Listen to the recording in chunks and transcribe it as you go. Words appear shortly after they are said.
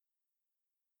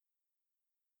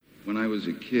When I was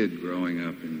a kid growing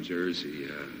up in Jersey,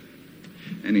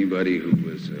 anybody who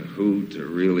was a hoot or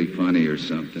really funny or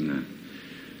something,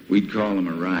 we'd call him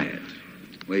a riot.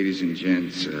 Ladies and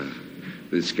gents,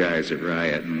 this guy's a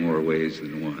riot in more ways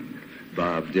than one.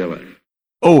 Bob Dylan.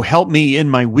 "Oh, help me in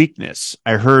my weakness,"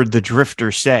 I heard the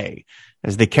drifter say,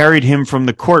 as they carried him from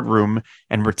the courtroom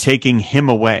and were taking him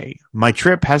away. "My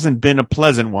trip hasn't been a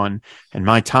pleasant one, and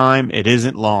my time, it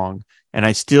isn't long, and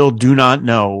I still do not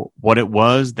know what it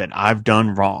was that I've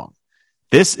done wrong."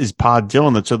 This is Pod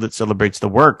Dylan, the show that celebrates the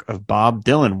work of Bob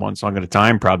Dylan, one song at a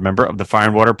time, proud member of the Fire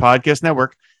and Water Podcast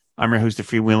Network. I'm your host, the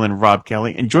freewheeling Rob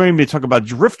Kelly, and joining me to talk about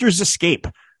Drifter's Escape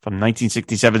from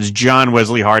 1967's John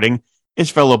Wesley Harding is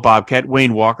fellow Bobcat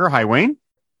Wayne Walker. Hi, Wayne.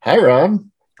 Hi, Rob.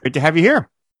 Great to have you here.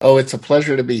 Oh, it's a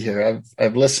pleasure to be here.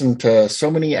 I've listened to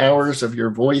so many hours of your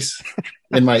voice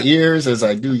in my ears as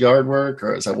I do yard work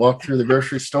or as I walk through the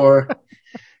grocery store.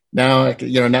 Now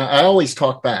I always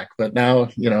talk back, but now.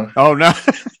 Oh, no,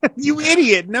 you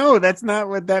idiot. No, that's not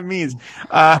what that means.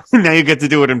 Now you get to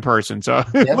do it in person. So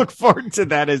Yep. Look forward to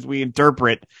that as we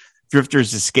interpret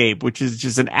Drifter's Escape, which is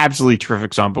just an absolutely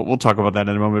terrific song, but we'll talk about that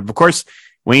in a moment. Of course,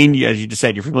 Wayne, as you just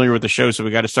said, you're familiar with the show, so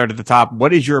we got to start at the top.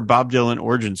 What is your Bob Dylan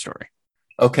origin story?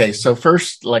 Okay, so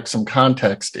first, like some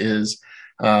context is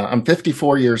I'm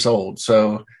 54 years old. So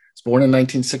I was born in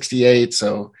 1968.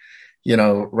 So,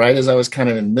 right as I was kind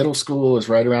of in middle school, it was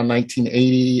right around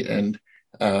 1980. And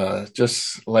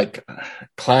just like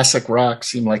classic rock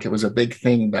seemed like it was a big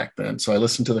thing back then. So I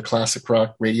listened to the classic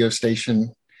rock radio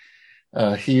station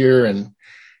here and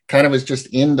kind of was just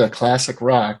into classic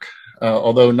rock,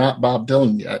 although not Bob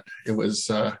Dylan yet. It was,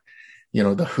 The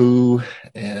Who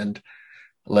and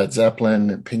Led Zeppelin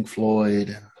and Pink Floyd,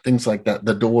 and things like that.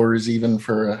 The Doors, even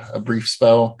for a brief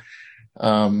spell.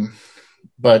 So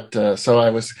I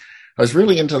was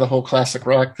really into the whole classic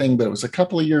rock thing, but it was a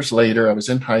couple of years later. I was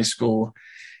in high school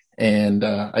and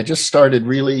I just started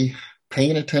really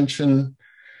paying attention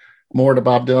more to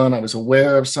Bob Dylan. I was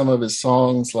aware of some of his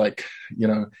songs, like,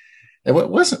 it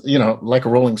wasn't, like a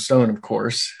Rolling Stone, of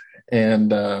course.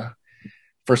 And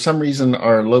for some reason,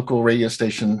 our local radio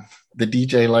station, the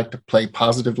DJ liked to play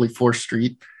Positively 4th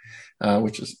Street,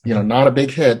 which is, not a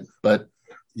big hit, but,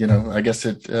 I guess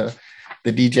the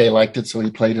DJ liked it, so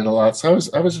he played it a lot. So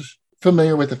I was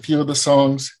familiar with a few of the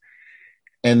songs.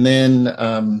 And then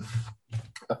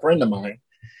a friend of mine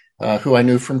who I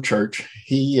knew from church,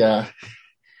 he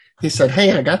said,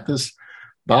 "Hey, I got this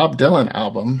Bob Dylan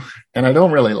album and I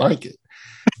don't really like it.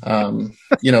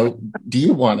 Do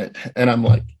you want it?" And I'm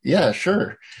like, "Yeah,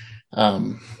 sure."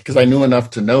 Because I knew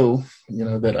enough to know,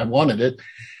 that I wanted it.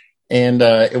 And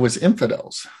it was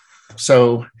Infidels.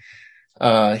 So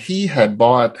he had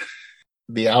bought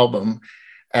the album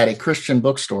at a Christian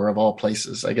bookstore of all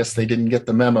places. I guess they didn't get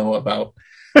the memo about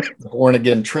the Born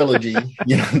Again trilogy.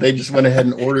 They just went ahead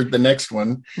and ordered the next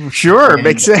one. Sure.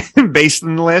 Makes sense. Based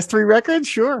on the last three records.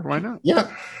 Sure. Why not?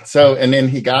 Yeah. So, and then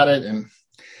he got it, and,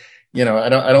 I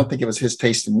don't think it was his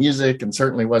taste in music, and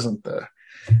certainly wasn't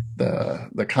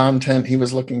the content he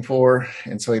was looking for.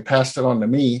 And so he passed it on to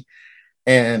me,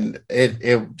 and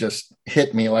it just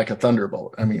hit me like a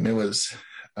thunderbolt. I mean, it was,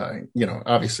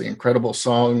 obviously incredible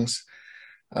songs.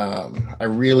 I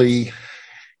really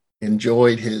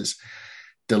enjoyed his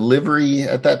delivery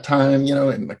at that time,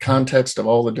 in the context of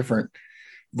all the different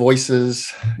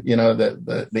voices,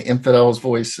 the Infidels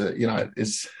voice,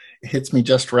 hits me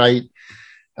just right.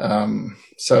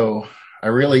 So I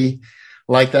really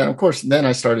like that. Of course, then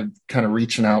I started kind of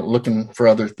reaching out, looking for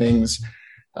other things.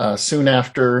 Soon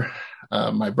after,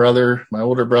 my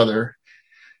older brother,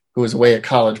 who was away at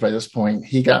college by this point,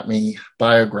 he got me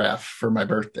Biograph for my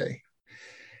birthday.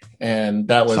 And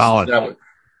that was solid.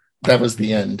 That was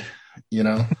the end,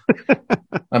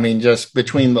 I mean, just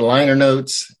between the liner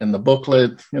notes and the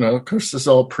booklet, of course, this is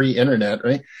all pre-internet,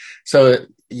 right? So,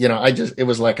 it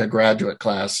was like a graduate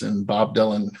class in Bob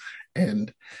Dylan.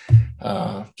 And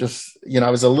I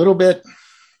was a little bit,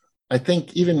 I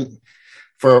think, even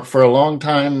for a long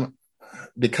time,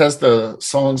 because the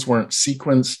songs weren't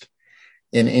sequenced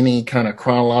in any kind of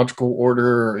chronological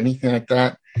order or anything like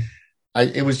that,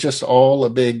 it was just all a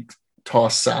big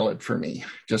tossed salad for me,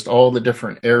 just all the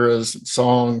different eras and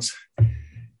songs.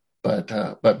 But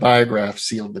Biograph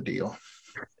sealed the deal,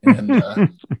 and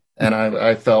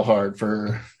I fell hard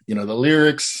for the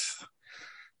lyrics,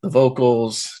 the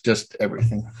vocals, just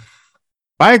everything.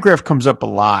 Biograph comes up a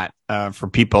lot for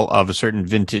people of a certain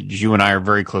vintage. You and I are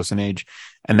very close in age,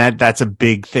 and that's a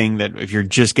big thing. That if you're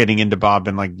just getting into Bob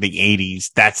in like the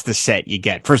 80s, that's the set you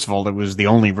get. First of all, it was the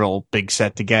only real big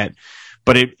set to get,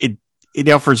 but it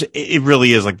offers, it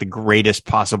really is like the greatest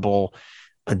possible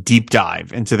a deep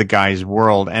dive into the guy's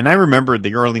world. And I remember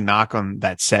the early knock on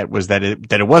that set was that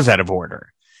it was out of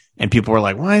order. And people were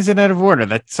like, why is it out of order?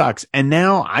 That sucks. And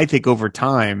now I think over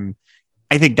time,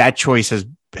 I think that choice has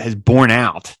borne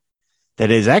out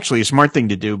that is actually a smart thing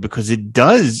to do, because it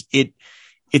doesn't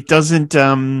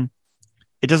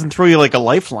throw you like a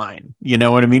lifeline. You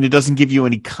know what I mean? It doesn't give you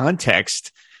any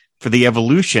context for the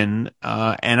evolution.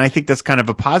 And I think that's kind of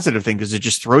a positive thing, because it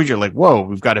just throws you like, whoa,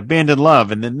 we've got Abandoned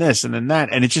Love and then this and then that.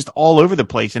 And it's just all over the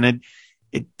place. And it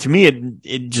to me,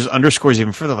 it just underscores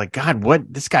even further, like, God,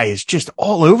 this guy is just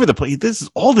all over the place. This is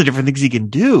all the different things he can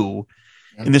do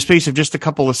in the space of just a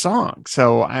couple of songs.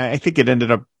 So I think it ended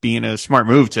up being a smart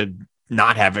move to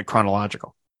not have it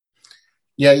chronological.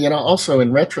 Yeah, also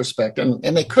in retrospect,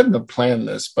 and they couldn't have planned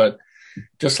this, but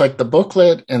just like the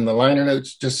booklet and the liner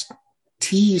notes just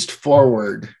teased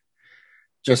forward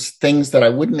just things that I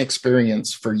wouldn't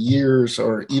experience for years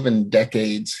or even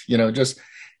decades. Just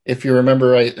if you remember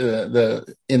right, in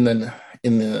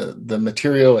the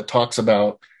material, it talks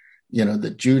about,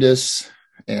 the Judas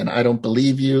and I Don't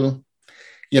Believe You.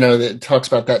 It talks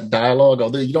about that dialogue,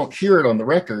 although you don't hear it on the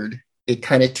record. It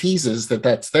kind of teases that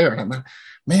that's there. And I'm like,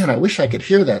 man, I wish I could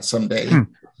hear that someday,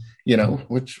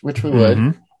 which we would.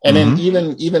 Mm-hmm. And then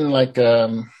even like,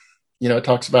 it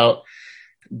talks about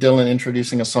Dylan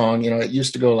introducing a song, it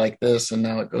used to go like this and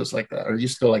now it goes like that, or it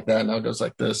used to go like that and now it goes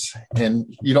like this.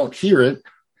 And you don't hear it,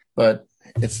 but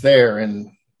it's there.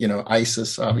 And,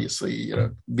 Isis, obviously,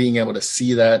 being able to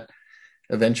see that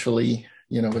eventually,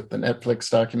 with the Netflix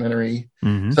documentary.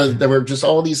 Mm-hmm. So there were just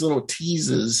all these little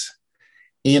teases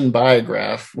in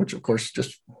Biograph, which of course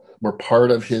just were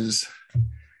part of his,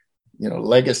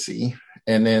 legacy.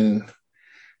 And then,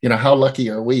 how lucky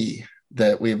are we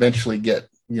that we eventually get,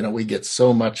 we get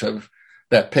so much of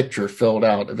that picture filled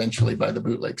out eventually by the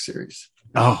bootleg series.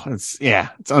 Oh,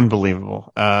 it's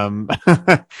unbelievable. And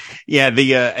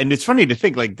it's funny to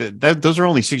think like those are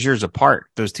only 6 years apart,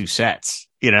 those two sets,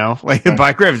 like the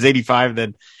Biograph is 85.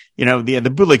 Then,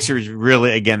 the bootleg series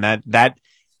really, again, that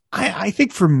I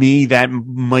think for me, that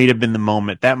might have been the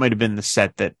moment. That might have been the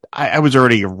set that I was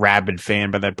already a rabid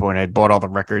fan by that point. I had bought all the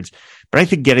records, but I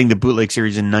think getting the bootleg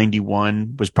series in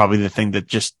 91 was probably the thing that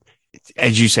just,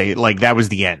 as you say, like that was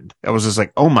the end. I was just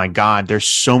like, oh my God, there's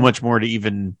so much more to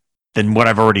even than what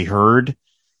I've already heard.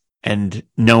 And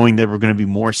knowing that we're going to be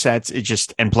more sets, it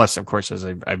just, and plus, of course, as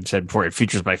I've said before, it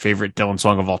features my favorite Dylan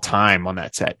song of all time on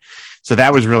that set. So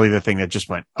that was really the thing that just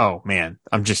went, oh man,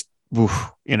 I'm just,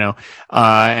 oof, again,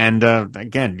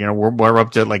 we're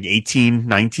up to like 18,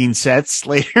 19 sets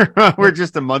later. We're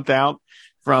just a month out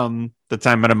from the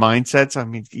Time Out of Mind sets. I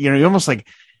mean, you almost like,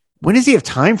 when does he have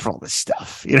time for all this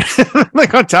stuff?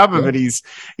 Like on top of it, he's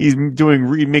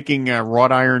making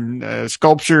wrought iron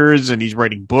sculptures, and he's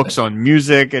writing books on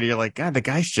music. And you're like, God, the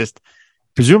guy's just,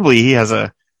 presumably he has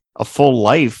a full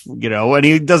life, and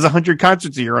he does 100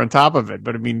 concerts a year on top of it.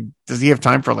 But I mean, does he have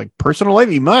time for like personal life?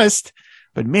 He must.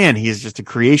 But man, he is just a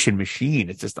creation machine.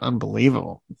 It's just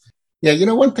unbelievable.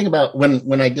 Yeah, one thing about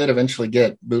when I did eventually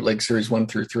get bootleg series 1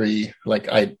 through 3, like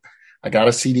I got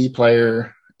a CD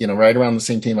player, right around the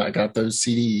same time I got those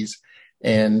CDs.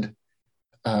 And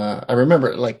I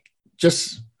remember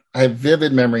I have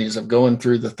vivid memories of going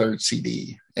through the third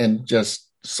CD and just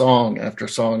song after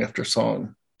song after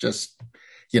song, just,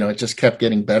 it just kept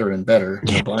getting better and better.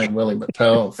 Blind Willie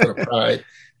McTell, Foot of Pride,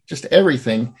 just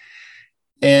everything.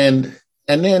 And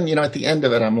then, at the end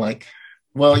of it, I'm like,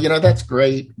 well, that's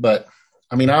great. But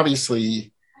I mean,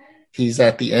 obviously he's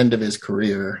at the end of his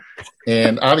career,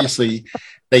 and obviously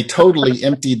they totally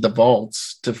emptied the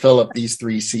vaults to fill up these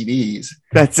 3 CDs.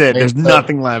 That's it. There's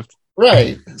nothing left.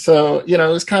 Right. So, it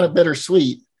was kind of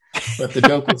bittersweet, but the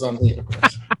joke was on me, of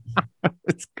course.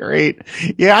 That's great.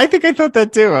 Yeah, I think I thought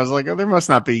that too. I was like, oh, there must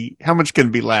not be, how much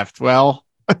can be left? Well,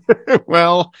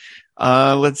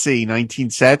 let's see, 19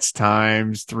 sets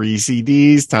times 3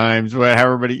 CDs times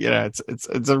however many,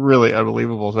 it's a really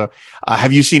unbelievable. So,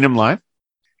 have you seen him live?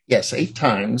 Yes, 8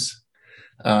 times.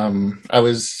 I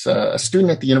was a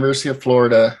student at the University of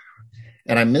Florida,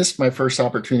 and I missed my first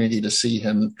opportunity to see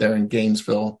him there in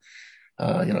Gainesville.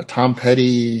 Tom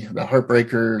Petty, the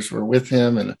Heartbreakers were with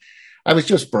him, and I was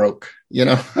just broke.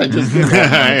 I just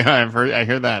I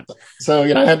hear that. So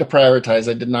I had to prioritize.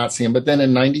 I did not see him, but then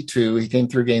in '92 he came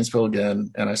through Gainesville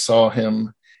again, and I saw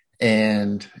him.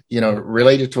 And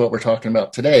related to what we're talking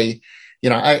about today,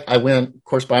 I went, of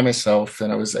course, by myself,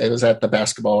 and it was at the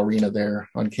basketball arena there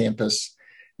on campus.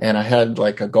 And I had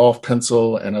like a golf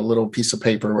pencil and a little piece of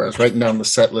paper where I was writing down the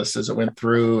set list as it went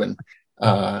through. And,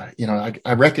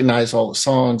 I recognized all the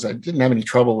songs. I didn't have any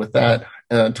trouble with that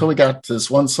until we got to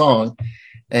this one song.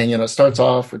 And, it starts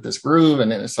off with this groove,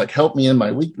 and then it's like, help me in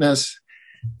my weakness.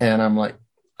 And I'm like,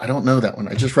 I don't know that one.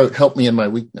 I just wrote, help me in my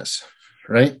weakness.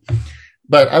 Right.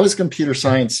 But I was a computer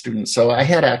science student, so I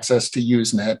had access to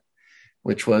Usenet,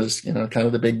 which was, kind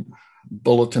of the big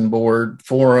bulletin board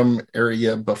forum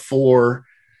area before,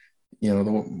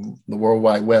 the World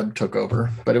Wide Web took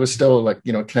over. But it was still like,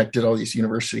 connected all these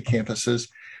university campuses.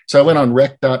 So I went on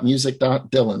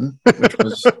rec.music.dylan, which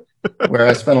was where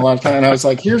I spent a lot of time. And I was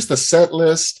like, here's the set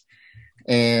list.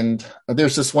 And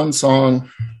there's this one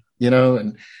song,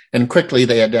 and quickly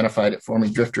they identified it for me,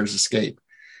 Drifter's Escape.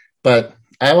 But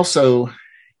I also,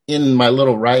 in my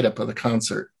little write-up of the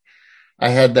concert, I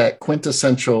had that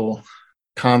quintessential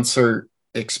concert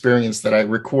experience that I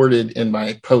recorded in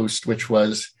my post, which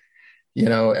was,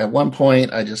 at one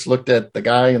point I just looked at the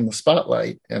guy in the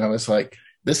spotlight and I was like,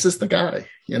 this is the guy,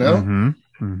 Mm-hmm.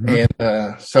 Mm-hmm.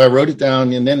 And so I wrote it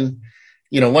down. And then,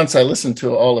 once I listened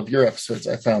to all of your episodes,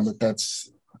 I found that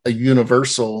that's a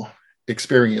universal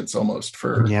experience almost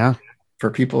for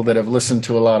people that have listened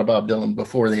to a lot of Bob Dylan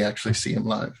before they actually see him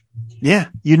live. Yeah.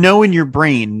 In your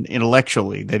brain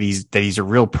intellectually that he's a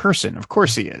real person. Of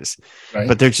course he is. Right.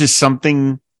 But there's just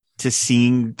something to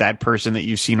seeing that person that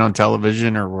you've seen on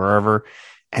television or wherever.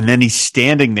 And then he's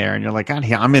standing there and you're like, God,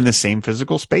 I'm in the same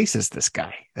physical space as this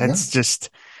guy. That's just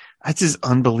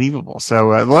unbelievable. So,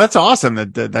 well, that's awesome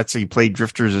that's how you played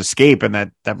Drifter's Escape. And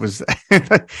that was,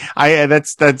 I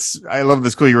love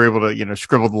this. Cool. You were able to,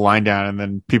 scribble the line down and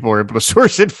then people were able to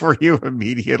source it for you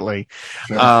immediately.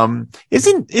 Sure.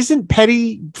 Isn't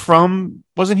Petty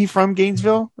wasn't he from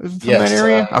Gainesville? From that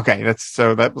area? Okay.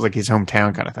 That was like his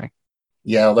hometown kind of thing.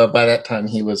 Yeah. Although by that time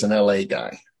he was an LA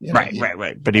guy. Right.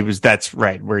 But that's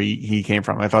right where he came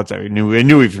from. I thought so. I knew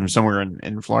he was from somewhere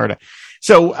in Florida.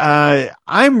 So,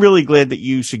 I'm really glad that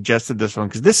you suggested this one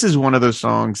because this is one of those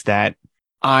songs that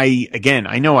I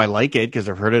know I like it because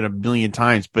I've heard it a million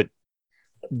times, but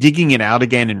digging it out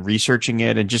again and researching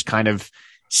it and just kind of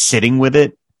sitting with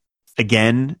it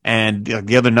again. And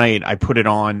the other night I put it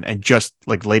on and just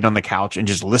like laid on the couch and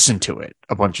just listened to it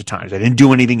a bunch of times. I didn't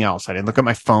do anything else. I didn't look at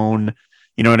my phone.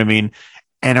 You know what I mean?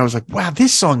 And I was like, wow,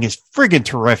 this song is friggin'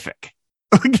 terrific.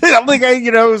 It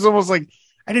was almost like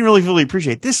I didn't really fully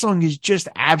appreciate this song is just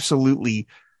absolutely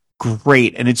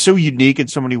great. And it's so unique in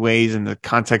so many ways in the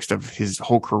context of his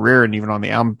whole career and even on the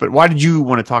album. But why did you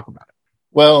want to talk about it?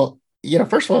 Well,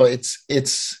 first of all,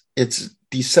 it's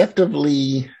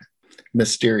deceptively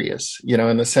mysterious,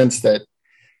 in the sense that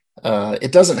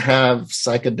it doesn't have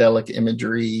psychedelic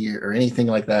imagery or anything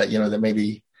like that, that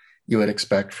maybe you would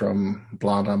expect from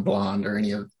Blonde on Blonde or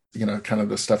any of, kind of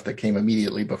the stuff that came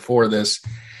immediately before this.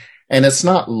 And it's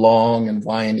not long and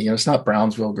winding, it's not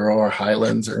Brownsville Girl or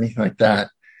Highlands or anything like that.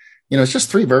 It's just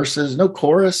 3 verses, no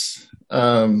chorus.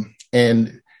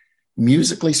 And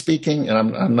musically speaking, and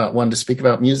I'm not one to speak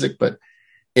about music, but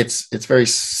it's very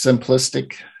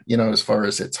simplistic, as far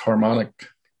as its harmonic,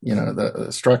 the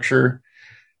structure,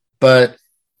 but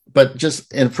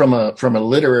just, and from a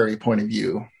literary point of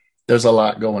view, there's a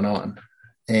lot going on,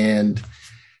 and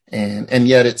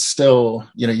yet it's still,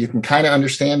 you can kind of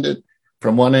understand it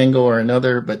from one angle or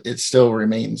another, but it still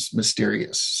remains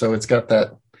mysterious. So it's got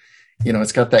that,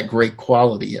 it's got that great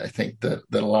quality, I think, that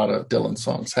a lot of Dylan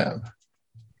songs have.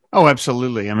 Oh,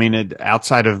 absolutely. I mean,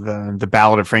 outside of the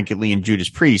Ballad of Frankie Lee and Judas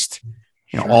Priest,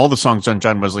 sure, all the songs on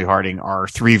John Wesley Harding are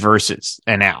 3 verses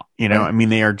and out. Right. I mean,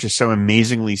 they are just so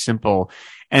amazingly simple.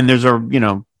 And there's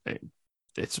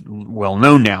it's well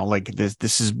known now. Like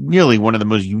this is really one of the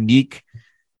most unique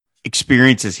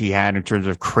experiences he had in terms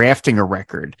of crafting a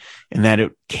record, and that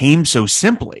it came so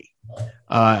simply.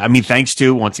 I mean, thanks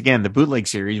to, once again, the bootleg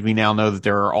series, we now know that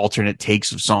there are alternate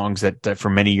takes of songs that for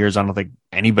many years, I don't think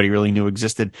anybody really knew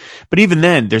existed. But even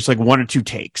then, there's like 1 or 2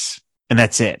 takes and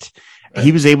that's it. Right.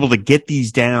 He was able to get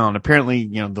these down. Apparently,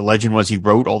 the legend was he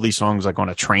wrote all these songs like on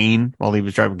a train while he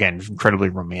was driving. Again, incredibly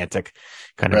romantic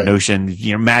kind of notion.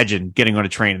 Imagine getting on a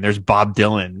train and there's Bob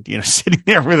Dylan, sitting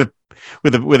there with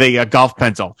a golf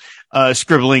pencil,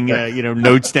 scribbling,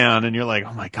 notes down. And you're like,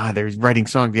 oh my God, they're writing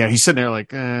songs. Yeah. He's sitting there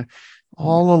like,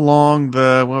 all along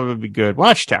what would be good?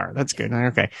 Watchtower. That's good.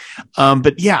 Okay.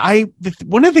 But yeah,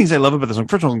 one of the things I love about this song,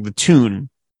 first of all, the tune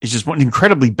is just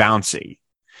incredibly bouncy.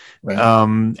 Right.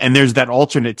 And there's that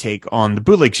alternate take on the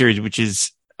bootleg series, which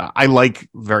is, I like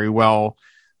very well.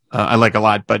 I like a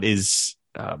lot, but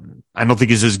I don't think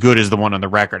is as good as the one on the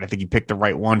record. I think he picked the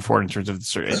right one for it in terms of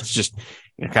it's just,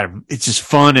 it's just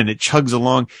fun and it chugs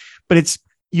along, but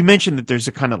you mentioned that there's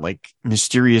a kind of like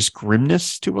mysterious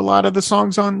grimness to a lot of the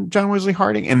songs on John Wesley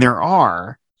Harding. And there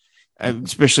are,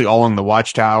 especially all along the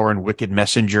Watchtower and Wicked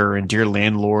Messenger and Dear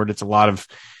Landlord. It's a lot of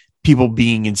people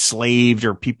being enslaved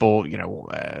or people,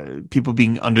 people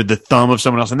being under the thumb of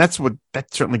someone else. And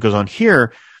that certainly goes on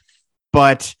here.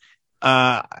 But,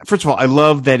 first of all, I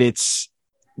love that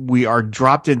we are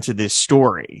dropped into this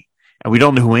story and we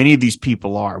don't know who any of these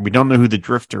people are. We don't know who the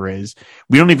drifter is.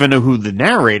 We don't even know who the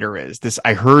narrator is.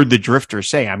 I heard the drifter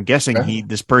say, I'm guessing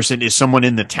this person is someone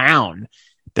in the town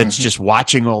that's just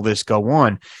watching all this go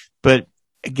on. But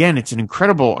again, it's an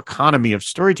incredible economy of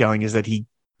storytelling is that he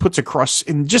puts across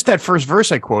in just that first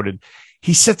verse I quoted,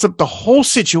 he sets up the whole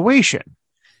situation.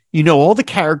 All the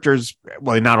characters,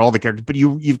 well, not all the characters, but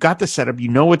you've got the setup,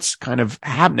 what's kind of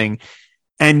happening.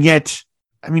 And yet,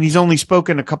 I mean, he's only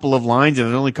spoken a couple of lines and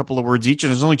there's only a couple of words each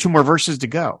and there's only 2 more verses to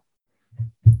go.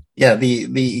 Yeah.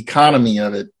 The economy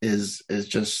of it is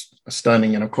just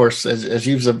stunning. And of course, as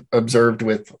you've observed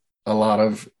with a lot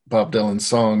of Bob Dylan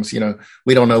songs,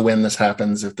 we don't know when this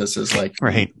happens, if this is like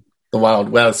right. the Wild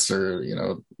West or,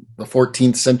 the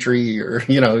 14th century or,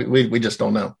 we just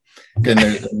don't know. And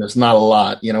there's not a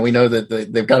lot, we know that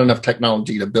they've got enough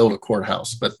technology to build a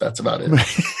courthouse, but that's about it.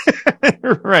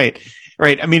 Right.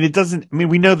 I mean,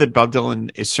 we know that Bob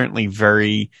Dylan is certainly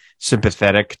very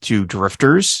sympathetic to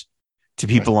drifters, to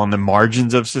people on the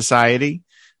margins of society.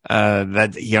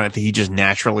 That he just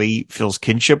naturally feels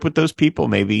kinship with those people.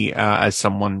 Maybe as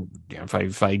someone,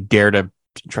 if I dare to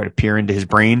try to peer into his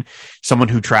brain, someone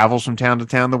who travels from town to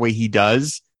town the way he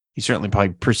does, he certainly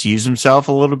probably perceives himself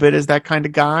a little bit as that kind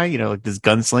of guy. Like this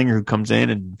gunslinger who comes in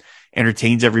and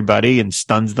entertains everybody and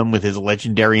stuns them with his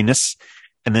legendariness,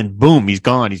 and then boom, he's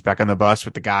gone. He's back on the bus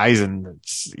with the guys, and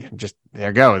it's just there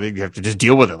you go. You have to just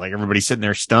deal with it. Like everybody's sitting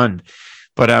there stunned.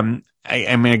 But I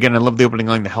mean, again, I love the opening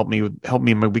line to help me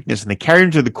in my weakness. And they carry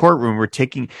him to the courtroom.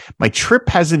 My trip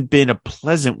hasn't been a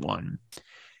pleasant one,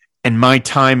 and my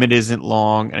time it isn't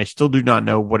long, and I still do not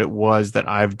know what it was that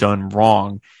I've done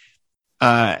wrong.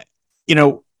 I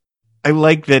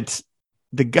like that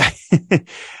the guy that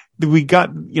we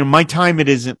got. My time it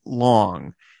isn't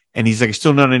long, and he's like, I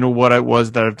still don't know what it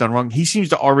was that I've done wrong. He seems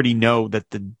to already know that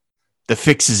the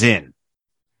fix is in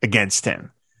against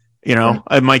him.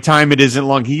 My time it isn't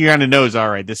long. He kind of knows, all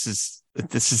right, this is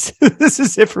this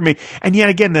is it for me. And yet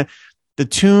again, the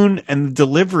tune and the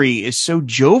delivery is so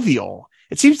jovial.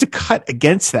 It seems to cut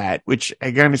against that, which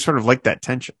again is sort of like that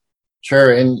tension.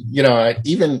 Sure. And,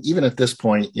 even at this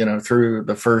point, through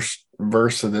the first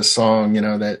verse of this song,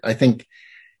 that I think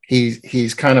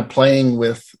he's kind of playing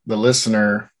with the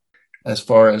listener as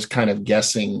far as kind of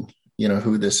guessing,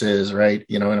 who this is. Right.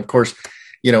 And of course,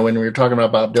 when we were talking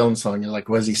about Bob Dylan's song, you're like,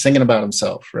 was he singing about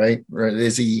himself? Right. Or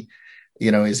is he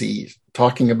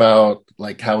talking about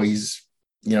like how he's,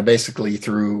 basically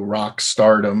through rock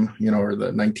stardom, or the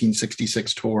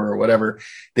 1966 tour or whatever,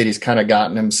 that he's kind of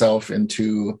gotten himself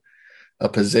into a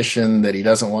position that he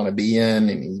doesn't want to be in.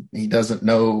 And he doesn't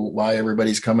know why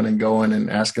everybody's coming and going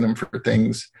and asking him for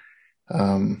things.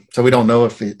 So we don't know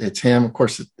if it's him. Of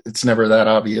course, it's never that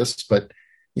obvious, but,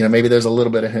 maybe there's a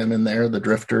little bit of him in there, the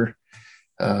drifter,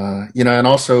 and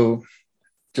also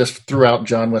just throughout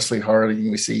John Wesley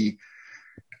Harding, we see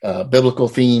biblical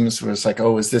themes where it's like,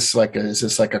 oh, is this like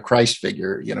a Christ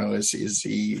figure? Is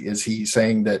he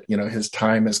saying that, his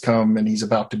time has come and he's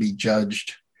about to be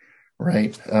judged?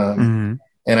 Right. And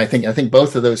I think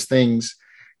both of those things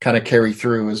kind of carry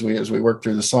through as we work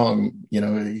through the song.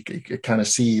 You kind of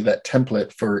see that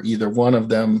template for either one of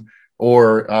them,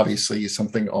 or obviously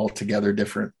something altogether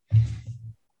different.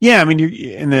 Yeah, I mean,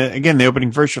 the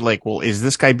opening verse, you're like, well, is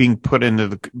this guy being drawn into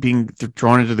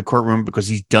the courtroom because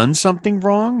he's done something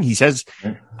wrong? He says,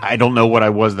 I don't know what I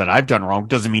was that I've done wrong.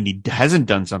 Doesn't mean he hasn't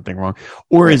done something wrong.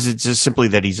 Or is it just simply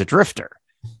that he's a drifter?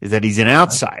 Is that he's an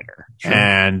outsider? Sure.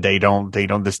 And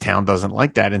this town doesn't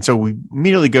like that. And so we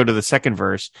immediately go to the second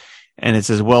verse, and it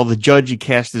says, well, the judge, he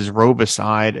cast his robe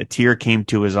aside. A tear came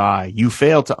to his eye. You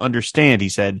fail to understand, he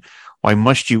said. Why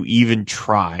must you even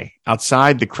try?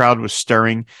 Outside, the crowd was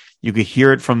stirring. You could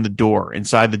hear it from the door.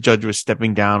 Inside, the judge was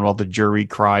stepping down while the jury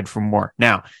cried for more.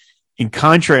 Now, in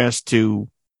contrast to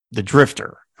the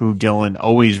drifter, who Dylan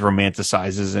always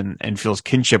romanticizes and feels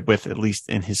kinship with, at least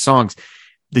in his songs,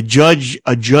 a judge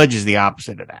is the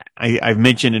opposite of that. I've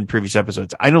mentioned in previous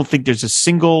episodes, I don't think there's a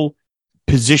single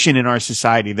position in our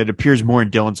society that appears more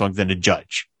in Dylan songs than a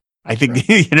judge. I think,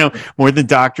 more than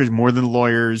doctors, more than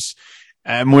lawyers,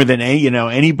 more than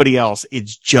anybody else,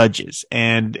 it's judges.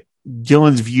 And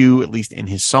Dylan's view, at least in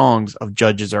his songs, of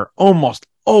judges are almost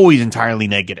always entirely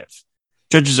negative.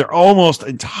 Judges are almost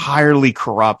entirely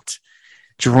corrupt,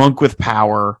 drunk with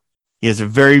power. He has a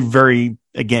very, very,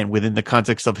 again, within the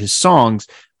context of his songs,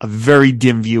 a very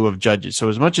dim view of judges. So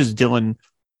as much as Dylan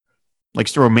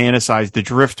likes to romanticize the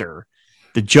drifter,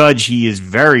 the judge, he is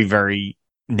very, very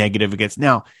negative against.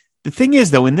 Now, the thing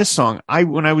is, though, in this song,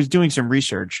 when I was doing some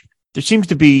research, there seems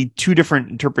to be two different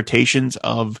interpretations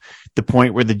of the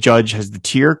point where the judge has the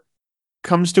tear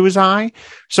comes to his eye.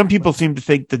 Some people seem to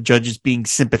think the judge is being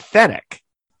sympathetic,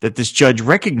 that this judge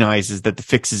recognizes that the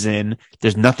fix is in.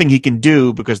 There's nothing he can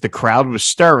do because the crowd was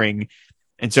stirring.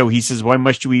 And so he says, why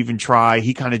must you even try?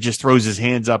 He kind of just throws his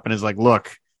hands up and is like,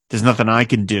 look, there's nothing I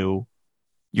can do.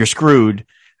 You're screwed.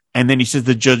 And then he says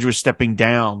the judge was stepping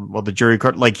down while the jury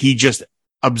court, like he just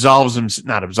not absolves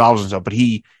himself, but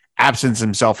he absents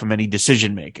himself from any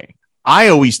decision making. I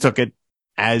always took it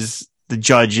as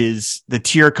the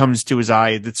tear comes to his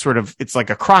eye. It's like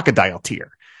a crocodile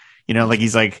tear, like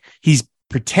he's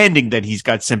pretending that he's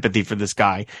got sympathy for this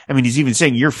guy. I mean, he's even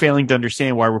saying, you're failing to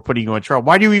understand why we're putting you on trial.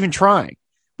 Why are you even trying?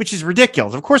 Which is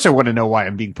ridiculous. Of course I want to know why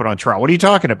I'm being put on trial. What are you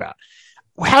talking about?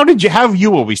 How have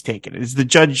you always taken it? Is the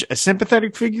judge a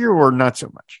sympathetic figure or not so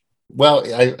much? Well,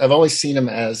 I've always seen him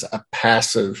as a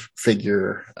passive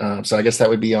figure. So I guess that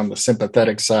would be on the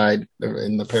sympathetic side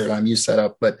in the paradigm you set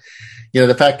up. But,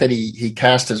 the fact that he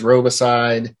cast his robe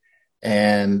aside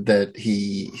and that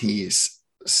he's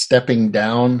stepping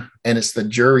down and it's the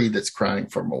jury that's crying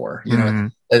for more.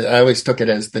 I always took it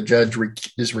as the judge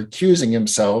is recusing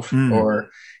himself or,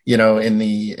 in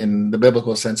the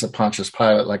biblical sense of Pontius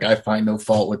Pilate, like I find no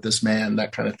fault with this man,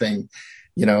 that kind of thing.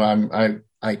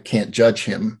 I can't judge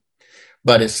him.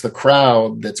 But it's the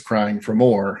crowd that's crying for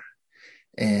more.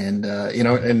 And,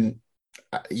 the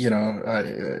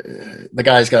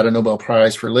guy's got a Nobel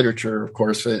Prize for literature, of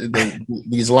course.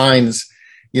 These lines,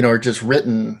 are just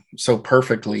written so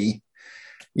perfectly,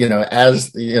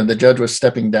 as, the judge was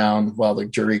stepping down while the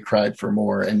jury cried for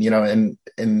more. And,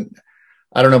 and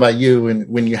I don't know about you, and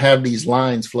when you have these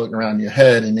lines floating around your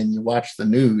head and then you watch the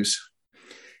news,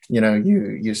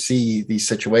 you see these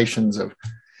situations of,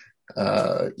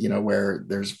 where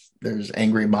there's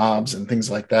angry mobs and things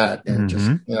like that. And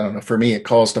just, for me, it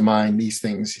calls to mind these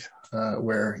things,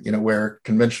 where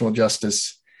conventional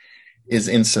justice is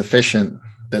insufficient,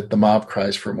 that the mob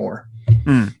cries for more.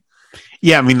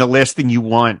 Yeah. I mean, the last thing you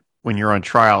want when you're on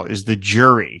trial is the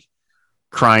jury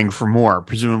crying for more,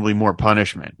 presumably more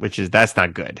punishment, that's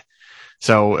not good.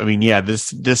 So, I mean, yeah,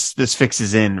 this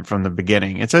fixes in from the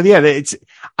beginning. And so, yeah,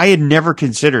 I had never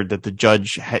considered that the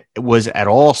judge was at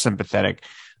all sympathetic.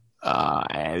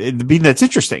 That's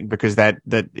interesting because that's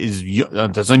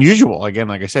unusual. Again,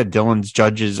 like I said, Dylan's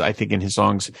judges, I think in his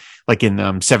songs, like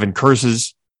in Seven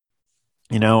Curses,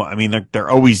 I mean, they're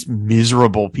always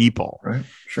miserable people. Right.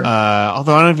 Sure.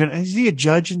 Although I don't even, is he a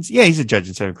judge? Yeah, he's a judge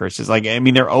in Seven Curses. Like, I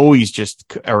mean, they're always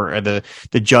just, or the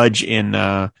judge in,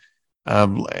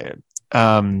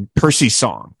 Percy's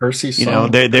song.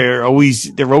 They're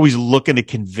always looking to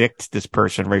convict this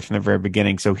person right from the very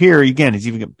beginning. So here again,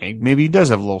 maybe he does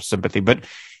have a little sympathy, but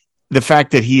the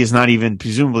fact that he is not even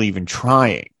presumably even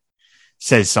trying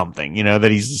says something,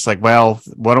 that he's just like, well,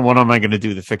 what am I going to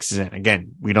do? The fix is in.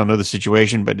 Again, we don't know the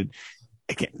situation, but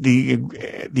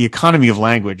the economy of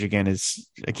language again is,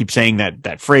 I keep saying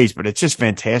that phrase, but it's just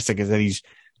fantastic is that he's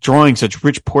drawing such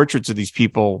rich portraits of these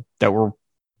people that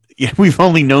we've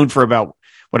only known for about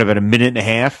a minute and a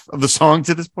half of the song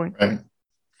to this point. Right.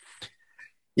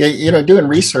 Yeah. Doing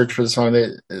research for the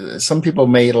song, some people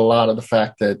made a lot of the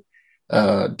fact that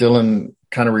Dylan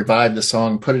kind of revived the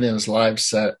song, put it in his live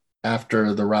set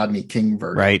after the Rodney King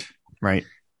verdict. Right.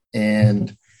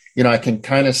 And, I can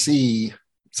kind of see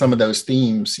some of those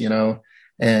themes,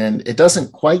 and it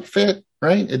doesn't quite fit,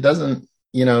 right? It doesn't,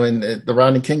 and the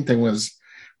Rodney King thing was,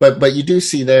 but you do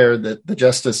see there that the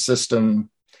justice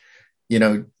system,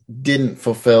 didn't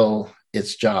fulfill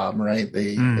its job, right?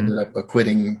 They ended up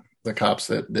acquitting the cops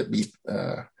that beat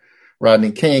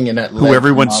Rodney King, and that who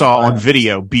everyone saw on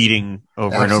video beating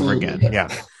over Absolutely. And over again.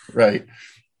 Yeah.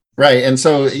 Right. And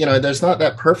so, there's not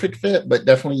that perfect fit, but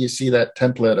definitely you see that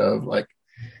template of like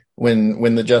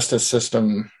when the justice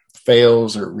system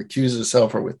fails or recuses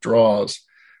itself or withdraws,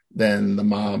 then the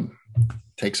mob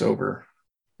takes over.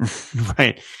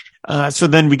 Right. So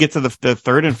then we get to the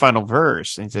third and final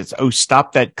verse, and it says, "Oh,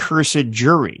 stop that cursed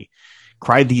jury,"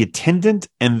 cried the attendant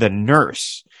and the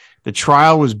nurse. "The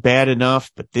trial was bad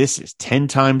enough, but this is 10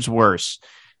 times worse."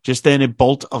 Just then a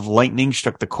bolt of lightning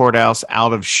struck the courthouse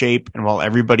out of shape, and while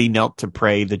everybody knelt to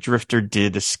pray, the drifter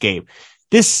did escape.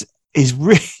 This is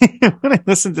really, when I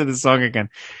listen to the song again,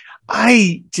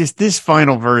 this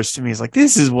final verse to me is like,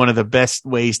 this is one of the best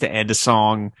ways to end a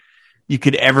song you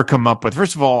could ever come up with.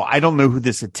 First of all, I don't know who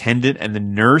this attendant and the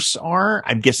nurse are.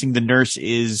 I'm guessing the nurse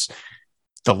is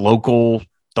the local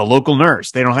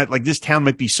nurse. They don't have, like, this town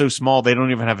might be so small, they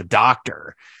don't even have a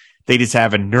doctor. They just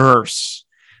have a nurse.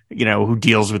 who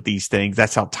deals with these things.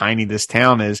 That's how tiny this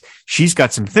town is. She's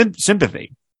got some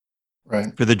sympathy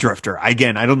for the Drifter.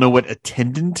 Again, I don't know what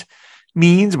attendant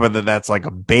means, whether that's like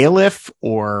a bailiff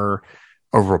or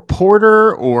a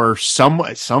reporter or some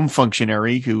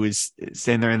functionary who is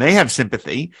standing there, and they have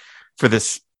sympathy for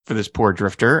this poor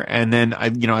Drifter. And then I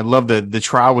love the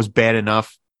trial was bad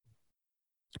enough,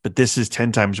 but this is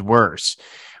 10 times worse,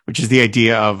 which is the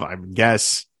idea of, I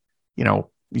guess,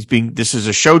 this is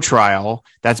a show trial.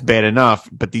 That's bad enough,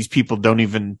 but these people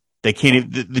the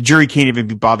jury can't even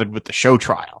be bothered with the show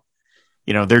trial.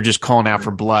 They're just calling out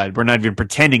for blood. We're not even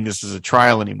pretending this is a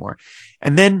trial anymore.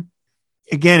 And then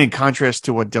again, in contrast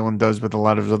to what Dylan does with a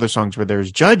lot of his other songs where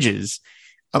there's judges,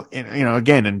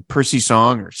 again, in Percy's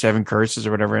song or Seven Curses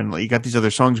or whatever, and you got these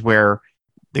other songs where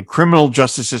the criminal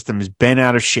justice system is bent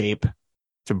out of shape,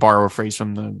 to borrow a phrase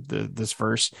from this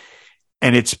verse,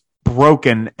 and it's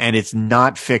broken and it's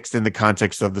not fixed in the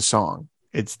context of the song.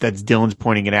 That's Dylan's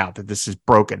pointing it out, that this is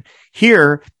broken.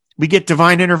 Here we get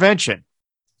divine intervention.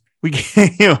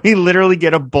 We literally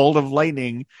get a bolt of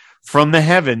lightning from the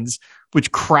heavens,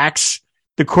 which cracks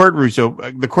the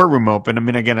courtroom open. I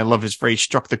mean, again, I love his phrase,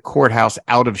 struck the courthouse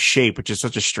out of shape, which is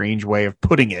such a strange way of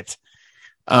putting it.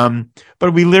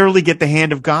 But we literally get the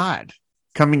hand of God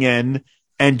coming in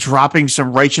and dropping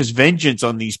some righteous vengeance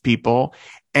on these people.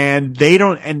 And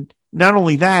and not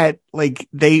only that, like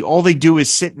all they do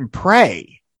is sit and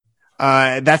pray.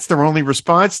 That's their only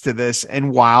response to this.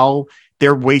 And while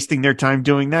they're wasting their time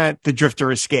doing that, the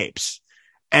Drifter escapes.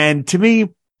 And to me,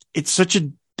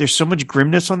 there's so much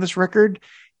grimness on this record,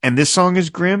 and this song is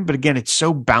grim, but again, it's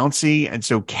so bouncy and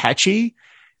so catchy.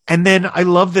 And then I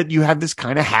love that you have this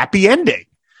kind of happy ending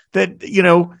that,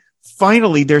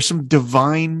 finally there's some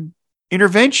divine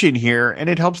intervention here and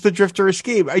it helps the Drifter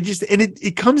escape.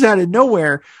 It comes out of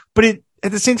nowhere, but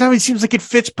at the same time, it seems like it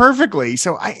fits perfectly.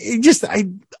 So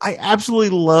I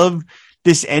absolutely love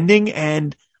this ending.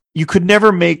 And you could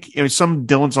never make, some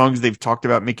Dylan songs, they've talked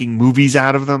about making movies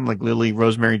out of them, like Lily,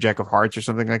 Rosemary, Jack of Hearts or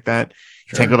something like that,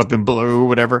 sure. Tangled Up in Blue or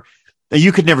whatever. Now,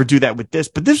 you could never do that with this,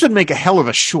 but this would make a hell of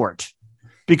a short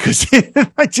because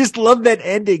I just love that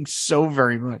ending so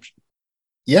very much.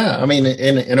 Yeah. I mean,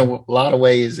 in a lot of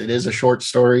ways, it is a short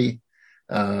story,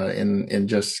 in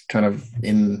just kind of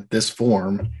in this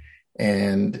form.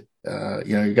 And,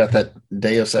 you got that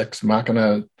Deus Ex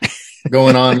Machina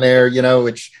going on there,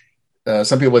 which,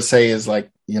 some people would say is like,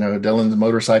 Dylan's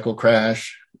motorcycle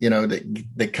crash,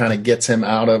 that kind of gets him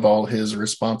out of all his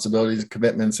responsibilities and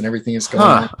commitments and everything is going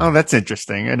on. Oh, that's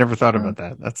interesting. I never thought about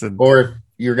that. Or if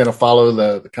you're going to follow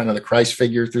the kind of the Christ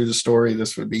figure through the story,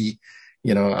 this would be,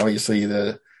 obviously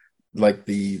the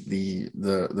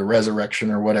resurrection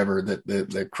or whatever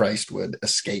that Christ would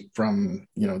escape from,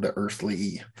 the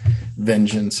earthly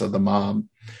vengeance of the mob.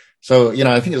 So,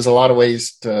 I think there's a lot of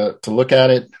ways to look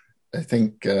at it. I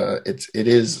think it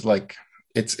is like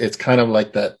it's kind of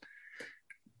like that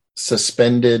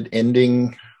suspended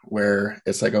ending where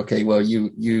it's like, okay, well,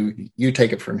 you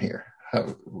take it from here. How,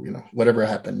 whatever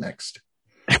happened next.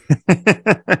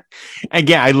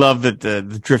 Again, I love that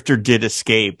the Drifter did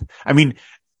escape. I mean,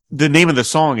 the name of the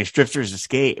song is Drifter's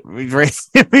Escape. Right?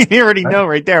 We already know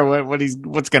right there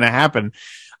what's going to happen.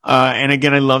 And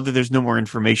again, I love that there's no more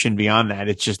information beyond that.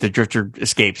 It's just the Drifter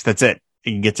escapes. That's it.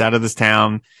 He gets out of this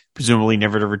town, presumably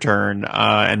never to return.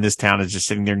 And this town is just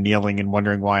sitting there kneeling and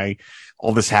wondering why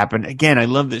all this happened. Again, I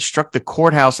love that it struck the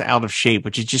courthouse out of shape,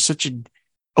 which is just such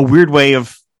a weird way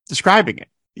of describing it.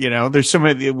 There's so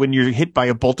many, when you're hit by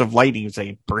a bolt of lightning, you say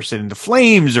it burst into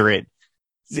flames or it,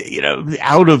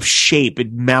 out of shape,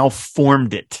 it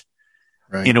malformed it.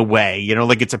 Right. In a way,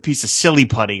 like it's a piece of silly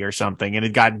putty or something and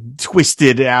it got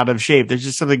twisted out of shape. There's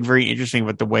just something very interesting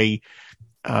about the way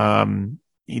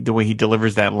he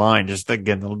delivers that line, just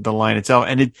again, the line itself.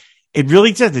 And it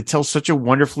really does. It tells such a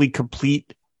wonderfully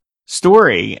complete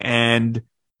story. And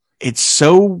it's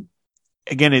so,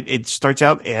 again, it starts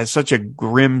out, it has such a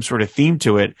grim sort of theme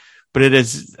to it, but it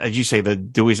is, as you say, the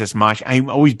Deus Ex Machina. I'm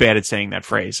always bad at saying that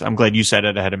phrase. I'm glad you said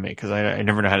it ahead of me because I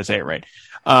never know how to say it right.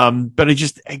 But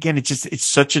it's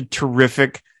such a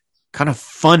terrific kind of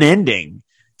fun ending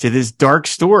to this dark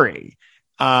story.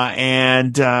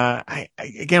 Again, when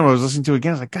I was listening to it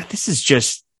again, I was like, God, this is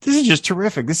just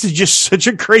terrific. This is just such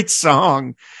a great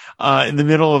song, in the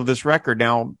middle of this record.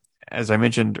 Now, as I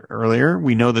mentioned earlier,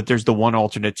 we know that there's the one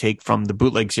alternate take from the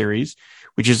bootleg series,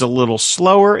 which is a little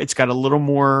slower. It's got a little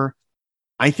more,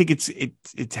 I think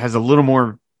it has a little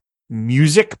more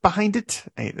music behind it.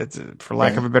 That's for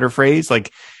lack of a better phrase.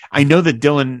 Like, I know that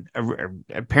Dylan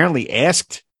apparently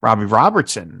asked Robbie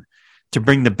Robertson to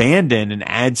bring the band in and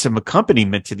add some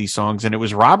accompaniment to these songs. And it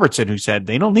was Robertson who said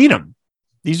they don't need them.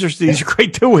 these are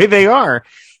great the way they are.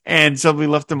 And so we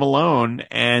left them alone.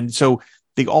 And so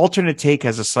the alternate take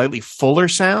has a slightly fuller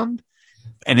sound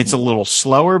and it's a little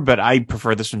slower, but I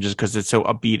prefer this one just because it's so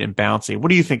upbeat and bouncy. What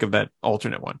do you think of that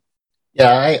alternate one?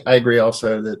 Yeah, I agree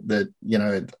also that, you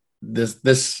know, this,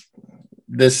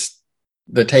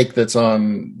 the take that's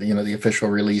on, you know, the official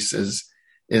release is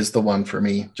the one for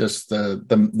me. Just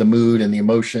the mood and the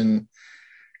emotion,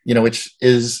 you know, which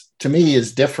is, to me,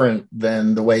 is different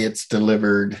than the way it's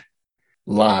delivered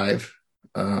live.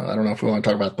 I don't know if we want to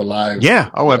talk about the live. Yeah.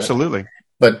 Oh, absolutely.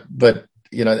 But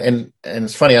you know, and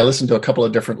it's funny. I listened to a couple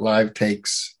of different live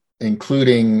takes,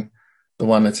 including the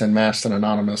one that's in Masked and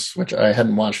Anonymous, which I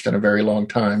hadn't watched in a very long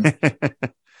time.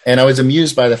 And I was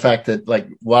amused by the fact that, like,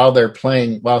 while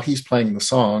he's playing the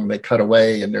song, they cut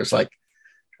away and there's like,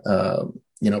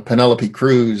 you know, Penelope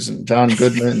Cruz and John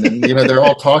Goodman, and, you know, they're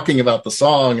all talking about the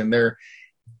song and their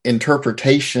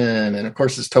interpretation. And of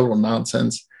course, it's total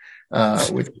nonsense.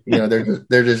 With, you know,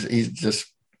 he's just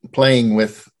playing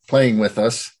with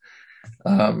us.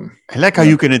 I like how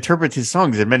you can interpret his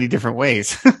songs in many different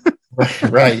ways.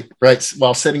 right.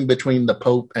 While sitting between the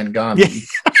Pope and Gandhi,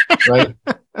 right?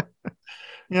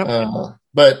 Yep.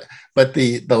 But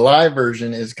the live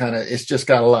version is it's just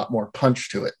got a lot more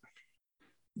punch to it,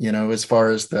 you know, as far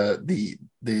as the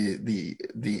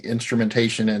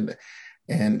instrumentation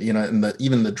and you know, and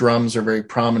even the drums are very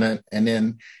prominent. And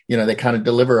then, you know, they kind of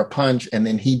deliver a punch and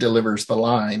then he delivers the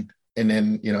line, and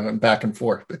then, you know, and back and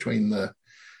forth between the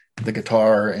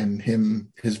guitar and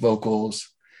his vocals.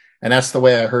 And that's the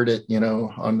way I heard it, you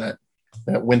know, on that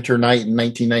winter night in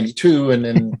 1992. And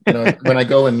then, you know, when I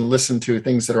go and listen to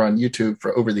things that are on YouTube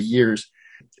for over the years,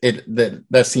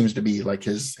 that seems to be like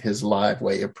his live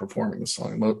way of performing the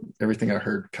song. Everything I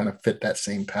heard kind of fit that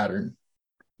same pattern.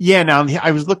 Yeah. Now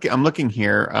I'm looking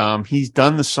here. He's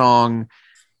done the song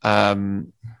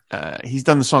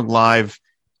live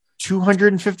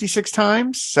 256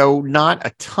 times, so not a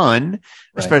ton, right.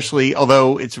 Especially,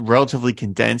 although it's relatively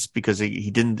condensed because he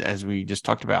didn't, as we just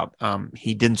talked about,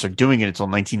 he didn't start doing it until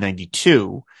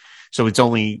 1992. So it's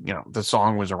only, you know, the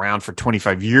song was around for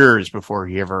 25 years before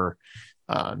he ever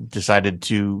decided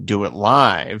to do it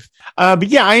live. But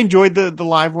yeah, I enjoyed the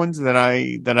live ones that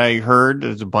I heard.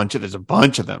 There's a bunch of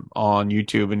them on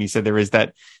YouTube. And he said there is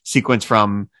that sequence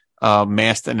from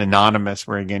Masked and Anonymous,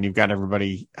 where again you've got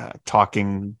everybody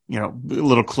talking, you know,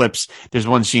 little clips. There's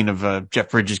one scene of Jeff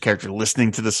Bridges' character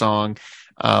listening to the song.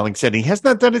 Like I said, he has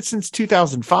not done it since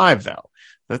 2005, though.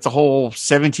 That's a whole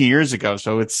 17 years ago.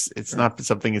 So it's not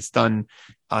something it's done.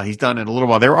 He's done in a little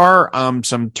while. There are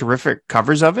some terrific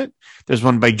covers of it. There's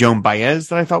one by Joan Baez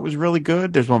that I thought was really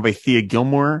good. There's one by Thea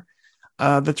Gilmore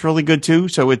that's really good too.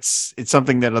 So it's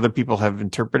something that other people have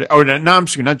interpreted. Oh no, I'm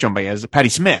sorry, not Joan Baez, Patti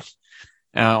Smith.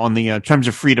 On the Tremors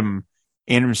of Freedom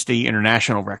Amnesty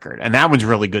International record. And that one's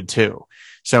really good too.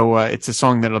 So, it's a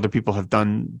song that other people have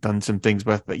done some things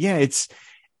with, but yeah,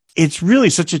 it's really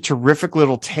such a terrific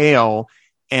little tale.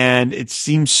 And it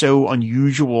seems so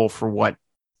unusual for what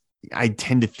I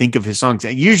tend to think of his songs.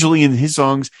 And usually in his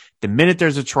songs, the minute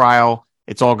there's a trial,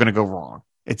 it's all going to go wrong.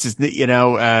 It's just, you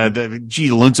know,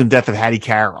 the Lonesome Death of Hattie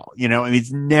Carroll, you know, and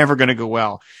it's never going to go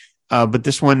well. But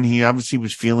this one, he obviously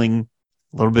was feeling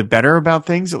a little bit better about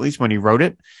things, at least when he wrote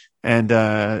it. And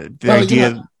idea.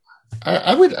 You know,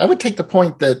 I would take the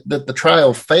point that the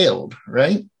trial failed,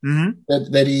 right? Mm-hmm.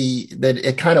 That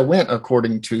it kind of went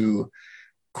according to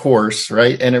course,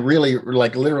 right? And it really,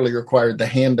 like, literally required the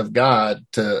hand of God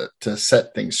to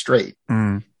set things straight,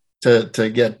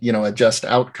 to get, you know, a just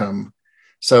outcome.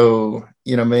 So,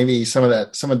 you know, maybe some of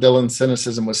Dylan's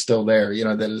cynicism was still there, you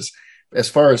know, that is, as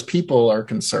far as people are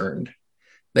concerned,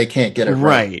 they can't get it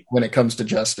right when it comes to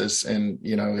justice. And,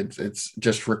 you know, it's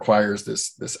just requires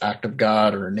this act of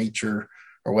God or nature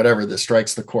or whatever that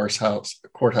strikes the courthouse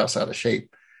out of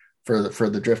shape for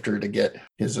the drifter to get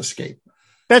his escape.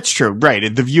 That's true.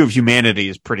 Right. The view of humanity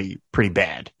is pretty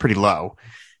bad, pretty low.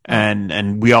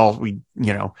 And we you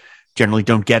know, generally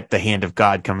don't get the hand of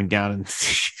God coming down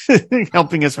and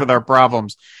helping us with our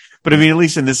problems. But I mean, at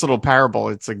least in this little parable,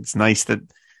 it's nice that,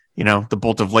 you know, the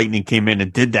bolt of lightning came in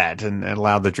and did that and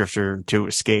allowed the drifter to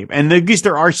escape. And at least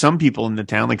there are some people in the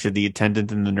town, like I said, the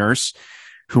attendant and the nurse,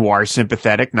 who are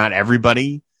sympathetic. Not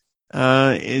everybody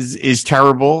is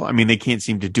terrible. I mean, they can't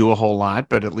seem to do a whole lot,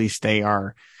 but at least they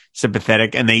are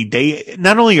sympathetic. And they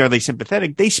not only are they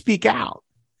sympathetic, they speak out.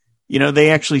 You know, they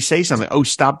actually say something. Oh,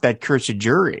 stop that cursed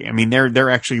jury. I mean, they're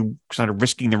actually sort of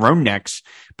risking their own necks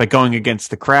by going against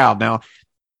the crowd. Now,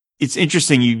 it's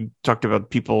interesting. You talked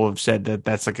about people have said that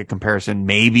that's like a comparison,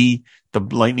 maybe the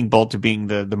lightning bolt to being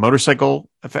the motorcycle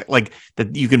effect, like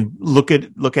that you can look at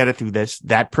it through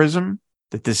that prism,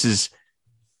 that this is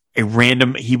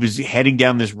he was heading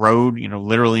down this road,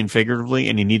 literally and figuratively,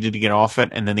 and he needed to get off it.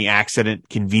 And then the accident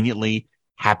conveniently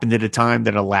happened at a time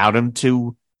that allowed him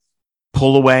to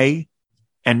pull away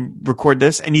and record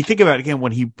this. And you think about it again,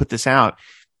 when he put this out,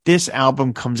 this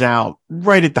album comes out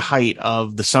right at the height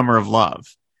of the Summer of Love,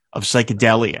 of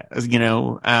psychedelia,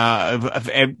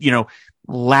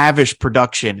 lavish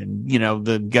production. And,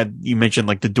 you mentioned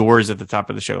like the Doors at the top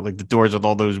of the show, like the Doors with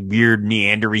all those weird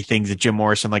meandery things that Jim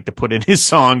Morrison liked to put in his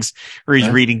songs, where he's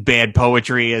reading bad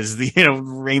poetry as Ray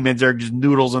Manzarek just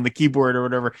noodles on the keyboard or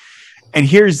whatever. And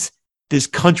here's this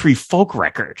country folk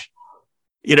record,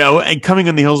 and coming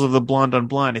on the heels of the Blonde on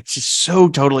Blonde. It's just so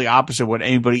totally opposite what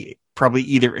anybody probably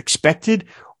either expected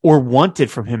or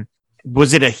wanted from him.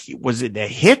 Was it a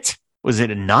hit? Was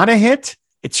it not a hit?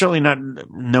 It's certainly not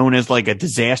known as like a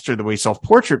disaster the way Self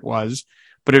Portrait was,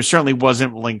 but it certainly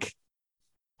wasn't like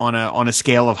on a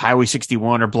scale of Highway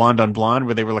 61 or Blonde on Blonde,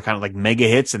 where they were kind of like mega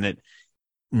hits and it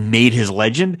made his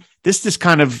legend. This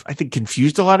kind of, I think,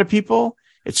 confused a lot of people.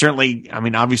 It certainly,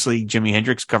 obviously Jimi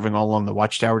Hendrix covering All Along the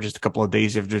Watchtower just a couple of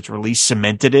days after its release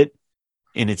cemented it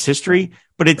in its history.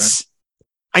 But it's,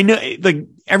 I know, like,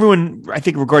 everyone, I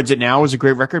think, regards it now as a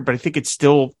great record, but I think it's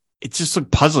just like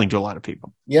puzzling to a lot of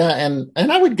people. Yeah. And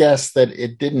I would guess that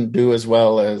it didn't do as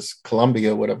well as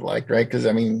Columbia would have liked, right? Because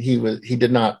he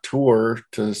did not tour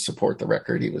to support the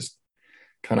record. He was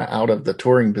kind of out of the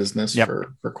touring business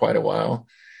for quite a while.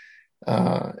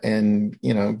 And,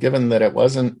 given that it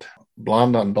wasn't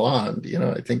Blonde on Blonde,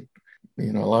 I think, a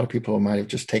lot of people might have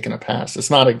just taken a pass.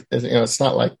 It's not it's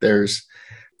not like there's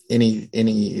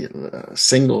any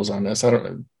singles on this.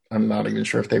 I'm not even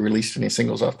sure if they released any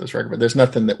singles off this record, but there's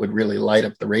nothing that would really light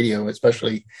up the radio,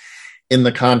 especially in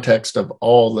the context of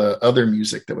all the other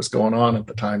music that was going on at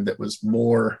the time that was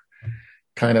more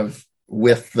kind of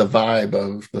with the vibe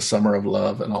of the Summer of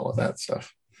Love and all of that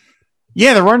stuff.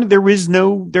 Yeah, there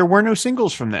were no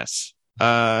singles from this.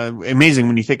 Amazing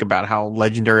when you think about how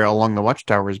legendary All Along the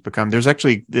Watchtower has become. There's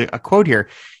actually a quote here.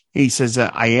 He says,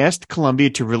 I asked Columbia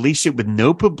to release it with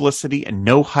no publicity and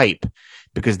no hype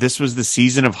because this was the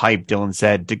season of hype, Dylan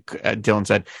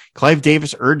said. Clive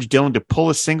Davis urged Dylan to pull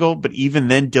a single, but even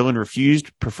then Dylan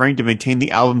refused, preferring to maintain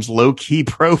the album's low-key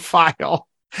profile.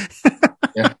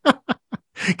 Yeah.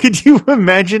 Could you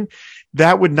imagine?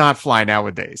 That would not fly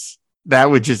nowadays.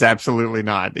 That would just absolutely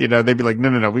not. They'd be like,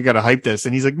 no, we got to hype this.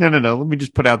 And he's like, no, let me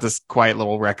just put out this quiet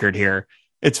little record here.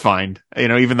 It's fine.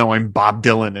 Even though I'm Bob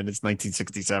Dylan and it's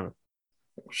 1967.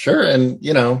 Sure. And,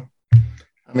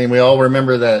 we all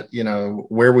remember that,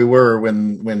 where we were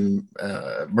when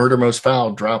Murder Most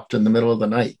Foul dropped in the middle of the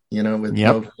night, with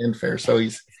no fanfare. So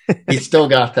he's still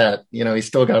got that, he's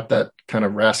still got that kind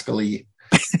of rascally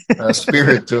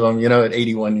spirit to him, at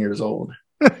 81 years old.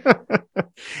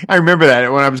 I remember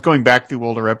that when I was going back through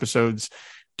older episodes,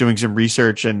 doing some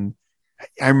research, and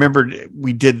I remember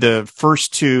we did the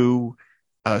first two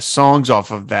songs off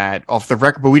the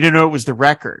record, but we didn't know it was the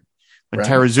record. When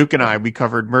Tara Zook and we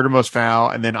covered Murder Most Foul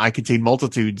and then I Contain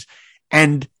Multitudes,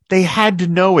 and they had to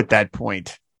know at that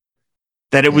point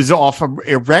that it was off a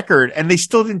record, and they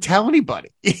still didn't tell anybody.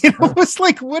 It was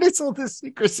like, what is all this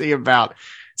secrecy about?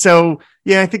 So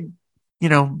yeah, I think,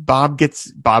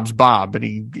 Bob's Bob, and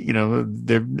he, I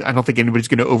don't think anybody's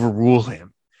going to overrule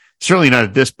him. Certainly not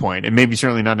at this point, and maybe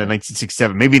certainly not in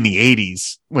 1967. Maybe in the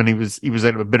 80s when he was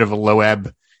at a bit of a low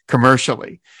ebb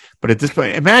commercially. But at this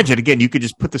point, imagine again, you could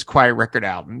just put this quiet record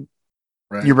out, and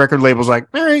your record label's like,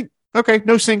 all right, okay,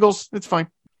 no singles, it's fine.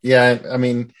 Yeah,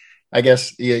 I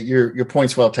guess your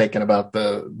point's well taken about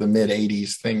the mid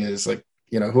 80s thing. Is like,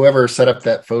 whoever set up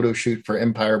that photo shoot for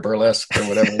Empire Burlesque or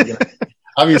whatever.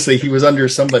 Obviously, he was under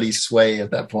somebody's sway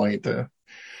at that point.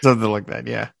 Something like that,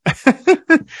 yeah.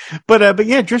 but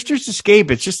yeah, Drifter's Escape.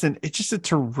 It's just a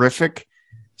terrific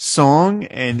song,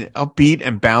 and upbeat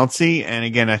and bouncy. And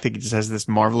again, I think it just has this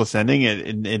marvelous ending.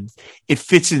 It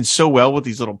fits in so well with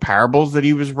these little parables that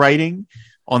he was writing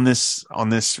on this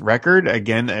record.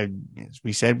 Again, as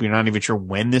we said, we're not even sure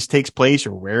when this takes place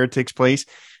or where it takes place.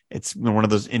 It's one of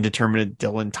those indeterminate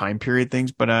Dylan time period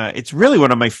things, but it's really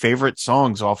one of my favorite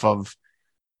songs off of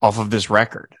this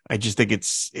record. I just think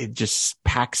it just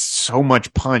packs so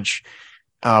much punch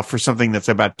for something that's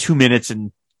about 2 minutes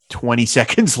and 20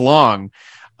 seconds long.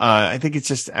 I think it's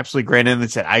just absolutely great. And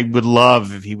it's, I would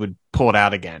love if he would pull it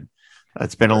out again.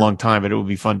 It's been a long time, but it would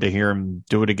be fun to hear him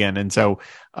do it again. And so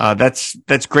that's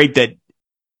great that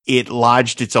it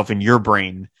lodged itself in your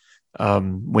brain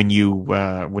when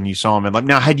you saw him. And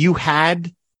now, had you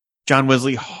had John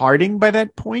Wesley Harding by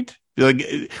that point?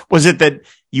 Like, was it that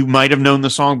you might have known the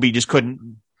song, but you just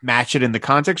couldn't match it in the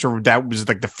context, or that was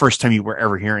like the first time you were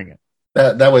ever hearing it?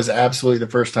 That was absolutely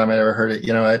the first time I ever heard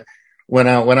it. When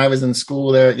I was in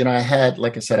school there, I had,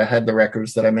 like I said, I had the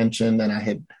records that I mentioned, and I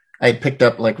had picked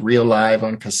up like Real Live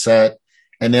on cassette,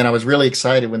 and then I was really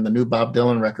excited when the new Bob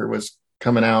Dylan record was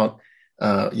coming out.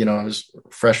 I was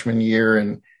freshman year,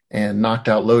 and Knocked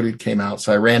Out Loaded came out,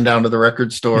 so I ran down to the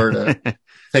record store to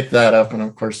pick that up, and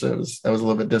of course that was a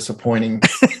little bit disappointing.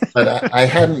 But I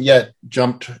hadn't yet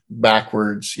jumped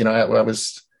backwards.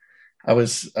 I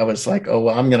was like, oh,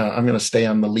 well, I'm gonna stay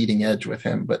on the leading edge with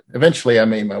him. But eventually, I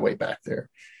made my way back there.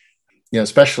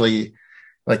 Especially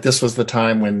like this was the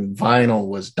time when vinyl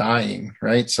was dying,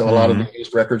 right? So a lot of the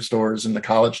used record stores in the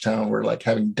college town were like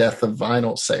having death of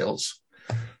vinyl sales.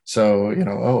 So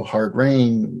Hard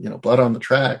Rain, Blood on the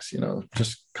Tracks,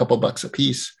 just a couple bucks a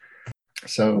piece.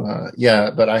 So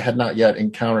but I had not yet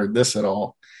encountered this at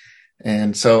all,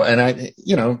 and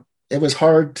it was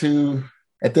hard to.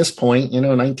 At this point,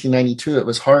 1992, it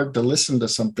was hard to listen to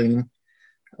something.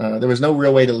 There was no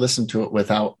real way to listen to it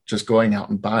without just going out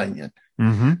and buying it.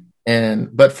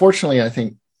 But fortunately, I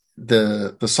think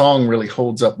the song really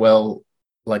holds up well,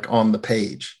 like on the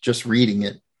page, just reading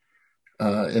it.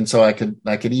 And so I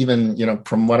could even,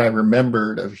 from what I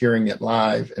remembered of hearing it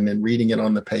live and then reading it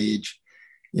on the page,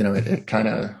 it kind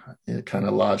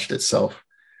of lodged itself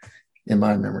in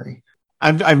my memory.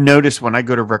 I've noticed when I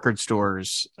go to record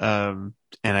stores, and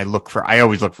I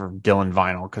always look for Dylan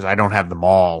vinyl because I don't have them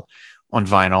all on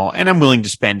vinyl, and I'm willing to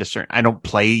spend I don't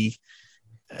play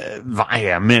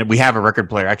we have a record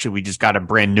player. Actually, we just got a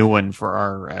brand new one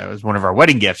for it was one of our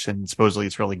wedding gifts, and supposedly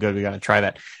it's really good. We got to try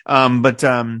that. But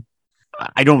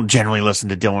I don't generally listen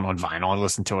to Dylan on vinyl. I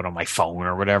listen to it on my phone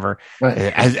or whatever, right.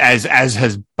 as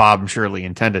has Bob surely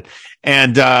intended.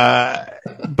 And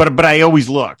but I always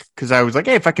look because I was like,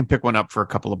 hey, if I can pick one up for a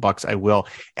couple of bucks, I will.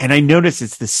 And I notice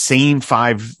it's the same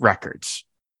 5 records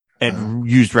at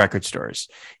used record stores.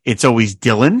 It's always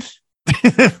Dylan.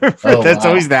 That's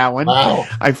always that one. Wow.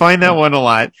 I find that one a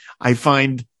lot. I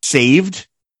find Saved.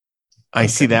 I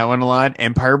see that one a lot.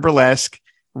 Empire Burlesque.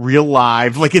 Real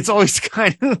Live, like it's always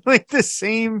kind of like the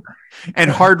same, and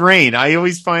Hard Rain. I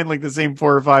always find like the same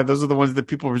 4 or 5. Those are the ones that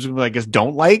people presumably, I guess,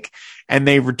 don't like, and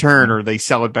they return or they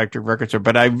sell it back to a record store.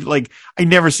 But I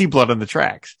never see Blood on the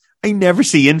Tracks. I never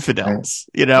see Infidels.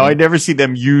 I never see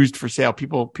them used for sale.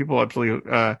 People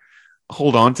absolutely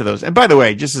hold on to those. And by the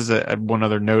way, just as a one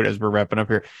other note as we're wrapping up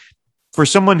here, for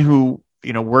someone who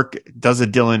does a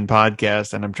Dylan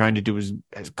podcast, and I'm trying to do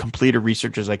as complete a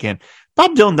research as I can.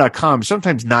 BobDylan.com is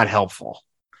sometimes not helpful,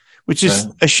 which is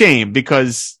a shame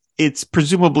because it's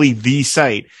presumably the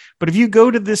site. But if you go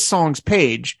to this song's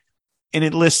page and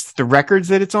it lists the records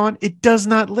that it's on, it does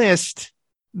not list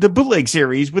the bootleg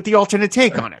series with the alternate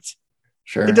take on it.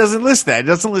 Sure. It doesn't list that. It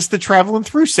doesn't list the Traveling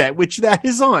Through set, which that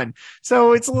is on.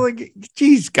 So it's like,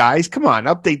 geez, guys, come on,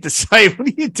 update the site. What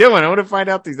are you doing? I want to find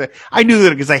out these things. I knew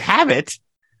that because I have it.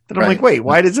 Then I'm like, wait,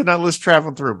 why does it not list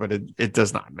Traveling Through? But it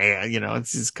does not, man.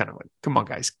 It's just kind of like, come on,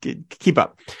 guys, keep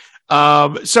up.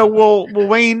 So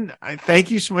Wayne, I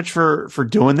thank you so much for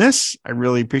doing this. I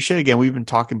really appreciate it. Again, we've been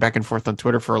talking back and forth on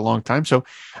Twitter for a long time. So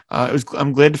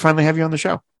I'm glad to finally have you on the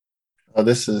show. Oh,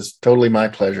 this is totally my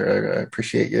pleasure. I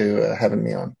appreciate you having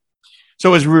me on.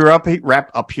 So as we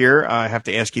wrap up here, I have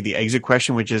to ask you the exit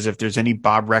question, which is if there's any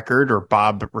Bob record or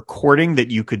Bob recording that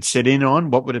you could sit in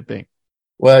on, what would it be?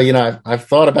 Well, I've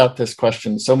thought about this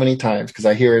question so many times because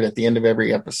I hear it at the end of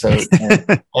every episode,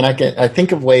 and I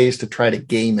think of ways to try to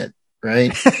game it,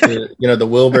 right? The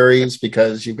Wilburys,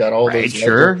 because you've got all those.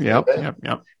 Sure. Yep.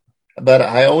 But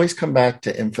I always come back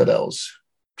to Infidels.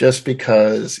 Just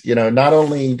because, not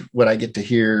only would I get to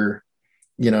hear,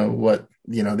 what,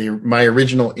 my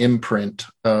original imprint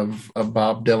of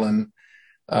Bob Dylan,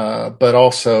 but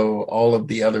also all of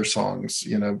the other songs,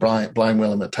 Blind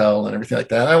Willie McTell and everything like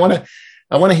that. I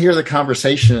want to hear the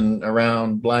conversation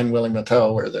around Blind Willie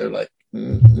McTell where they're like,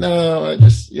 no, I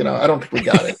just, I don't think we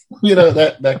got it,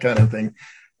 that kind of thing.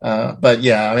 But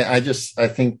yeah, I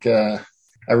think,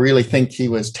 I really think he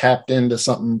was tapped into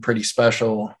something pretty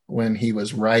special when he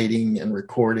was writing and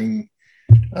recording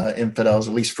Infidels,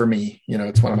 at least for me.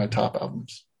 It's one of my top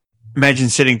albums. Imagine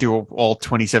sitting through all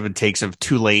 27 takes of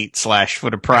Too Late /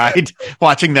 Foot of Pride,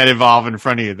 watching that evolve in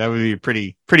front of you. That would be a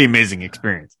pretty amazing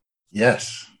experience.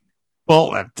 Yes.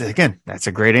 Well, again, that's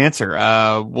a great answer.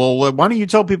 Why don't you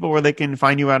tell people where they can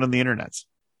find you out on the internet?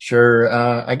 Sure.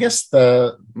 I guess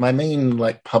my main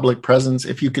public presence,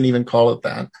 if you can even call it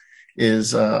that,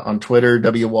 is on Twitter,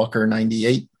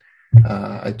 WWalker98.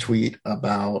 I tweet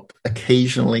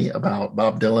occasionally about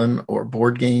Bob Dylan or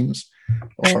board games,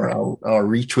 or I'll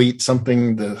retweet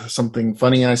something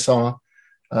funny I saw.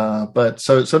 But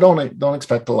so don't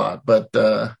expect a lot. But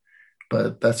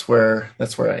but that's where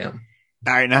I am.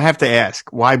 All right, and I have to ask,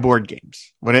 why board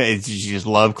games? What is, you just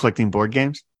love collecting board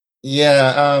games?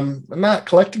 Yeah, I'm not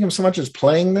collecting them so much as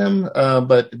playing them,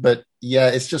 but yeah,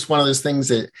 it's just one of those things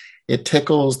that it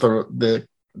tickles the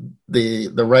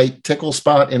right tickle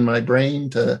spot in my brain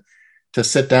to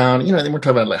sit down. You know, then we're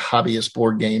talking about like hobbyist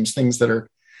board games, things that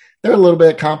they're a little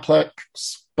bit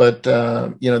complex, but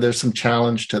you know, there's some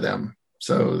challenge to them.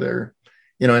 So they're,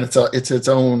 you know, and it's its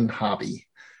own hobby.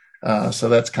 So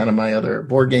that's kind of my other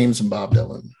board games and Bob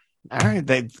Dylan. All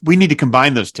right, we need to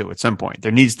combine those two at some point.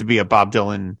 There needs to be a Bob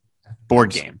Dylan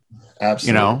board game. Absolutely.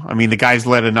 You know, I mean, the guy's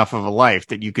led enough of a life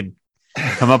that you could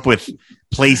come up with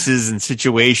places and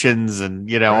situations and,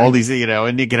 you know, all these, you know,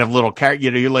 and you can have little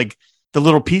you know, you're like the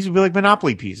little pieces would be like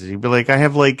Monopoly pieces. You'd be like, I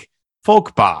have like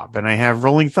Folk Bob and I have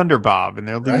Rolling Thunder Bob, and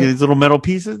they'll be these little metal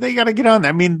pieces. They got to get on.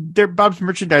 I mean, Bob's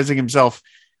merchandising himself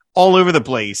all over the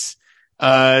place.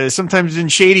 Sometimes in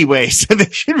shady ways. So they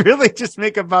should really just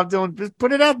make a Bob Dylan, just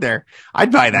put it out there.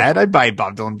 I'd buy that. I'd buy a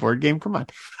Bob Dylan board game. Come on.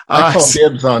 I call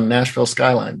dibs on Nashville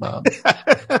Skyline, Bob.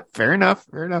 Fair enough.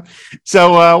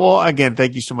 So, well, again,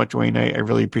 thank you so much, Wayne. I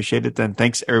really appreciate it. Then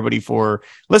thanks everybody for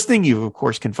listening. You, of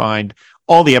course, can find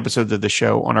all the episodes of the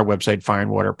show on our website,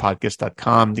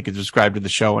 fireandwaterpodcast.com. You can subscribe to the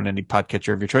show on any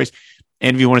podcatcher of your choice.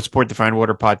 And if you want to support the Fire and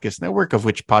Water Podcast Network, of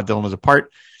which Pod Dylan is a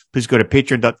part, please go to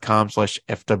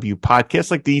patreon.com/FW podcast,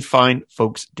 like the fine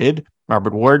folks did.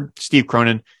 Robert Ward, Steve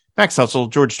Cronin, Max Hustle,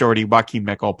 George Doherty, Joaquin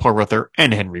Meckel, Paul Ruther,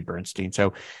 and Henry Bernstein.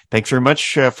 So thanks very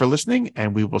much for listening,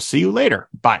 and we will see you later.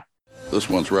 Bye. This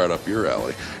one's right up your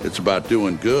alley. It's about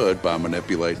doing good by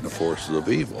manipulating the forces of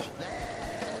evil.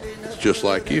 It's just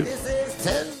like you.